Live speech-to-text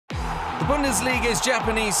The Bundesliga's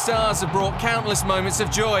Japanese stars have brought countless moments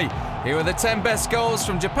of joy. Here are the 10 best goals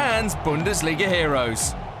from Japan's Bundesliga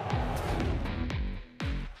heroes.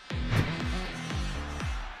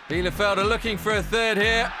 Bielefeld are looking for a third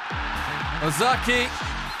here. Ozaki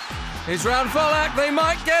is round Volak. They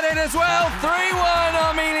might get it as well. 3-1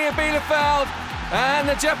 Arminia Bielefeld. And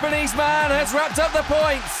the Japanese man has wrapped up the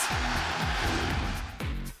points.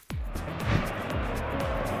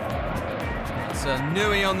 It's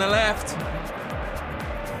Nui on the left.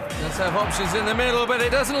 Does have options in the middle, but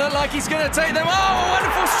it doesn't look like he's going to take them. Oh, a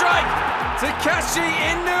wonderful strike! Takashi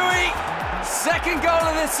Inui. Second goal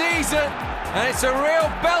of the season. And it's a real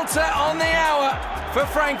belter on the hour for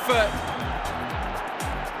Frankfurt.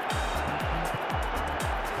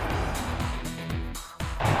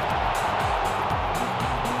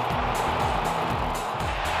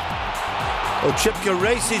 Ochipka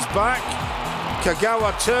races back.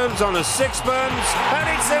 Kagawa turns on a sixpence, and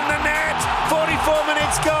it's in the net. 44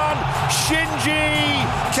 minutes gone. Shinji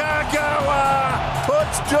Kagawa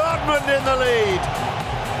puts Dortmund in the lead.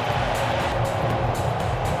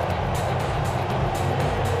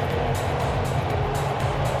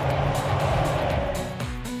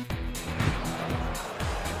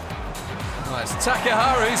 It's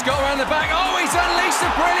Takahara who's got around the back. Oh, he's unleashed a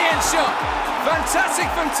brilliant shot. Fantastic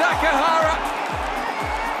from Takahara.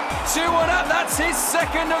 2-1 up, that's his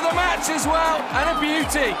second of the match as well, and a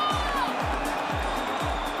beauty.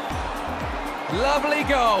 Lovely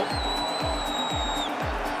goal.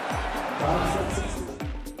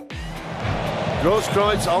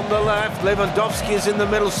 Grosskreutz on the left, Lewandowski is in the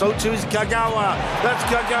middle, so too is Kagawa. That's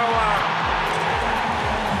Kagawa.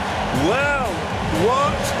 Well,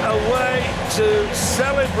 what a way to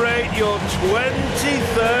celebrate your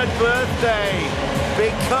 23rd birthday.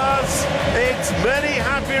 Because it's many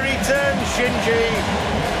happy returns, Shinji.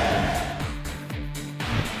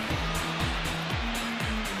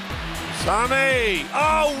 Sami,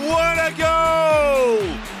 oh, what a goal!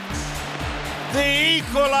 The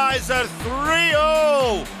equaliser,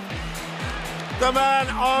 3-0. The man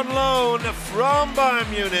on loan from Bayern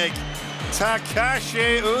Munich,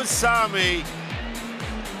 Takashi Usami.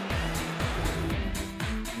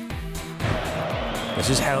 This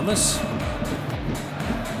is Helmus.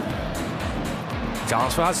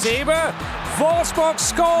 Chance for Hasebe. Wolfsburg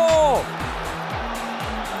score!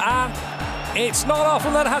 And it's not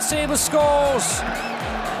often that Hasebe scores.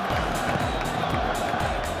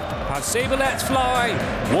 Hasebe lets fly.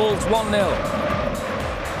 Wolves 1-0.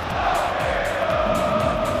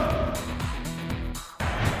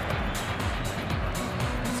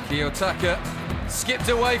 Kiyotaka skipped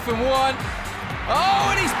away from one. Oh,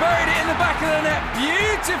 and he's buried it in the back of the net.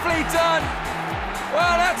 Beautifully done.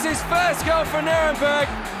 Well, that's his first goal for Nuremberg.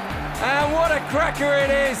 And what a cracker it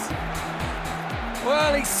is.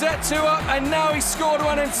 Well, he's set 2 up and now he's scored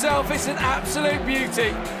one himself. It's an absolute beauty.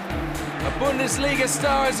 A Bundesliga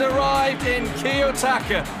star has arrived in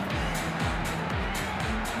Kiyotaka.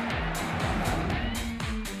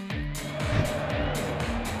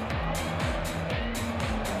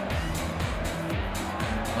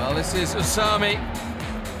 Well, this is Usami.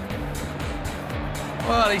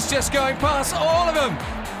 Well, he's just going past all of them.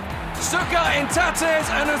 Stuttgart in tatters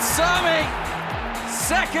and Usami.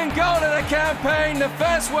 Second goal of the campaign. The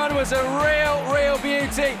first one was a real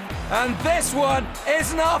beauty. And this one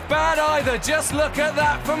is not bad either. Just look at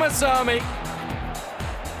that from Usami.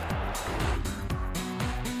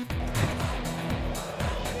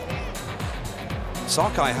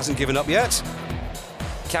 Sakai hasn't given up yet.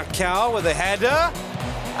 Kakao with a header.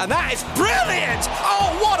 And that is brilliant!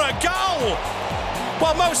 Oh, what a goal!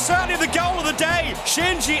 Well, most certainly the goal of the day,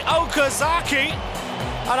 Shinji Okazaki.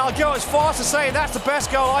 And I'll go as far as to say that's the best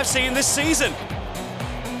goal I've seen this season.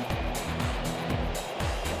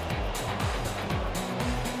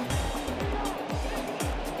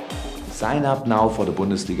 Sign up now for the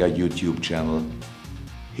Bundesliga YouTube channel.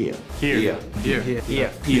 Here. Here.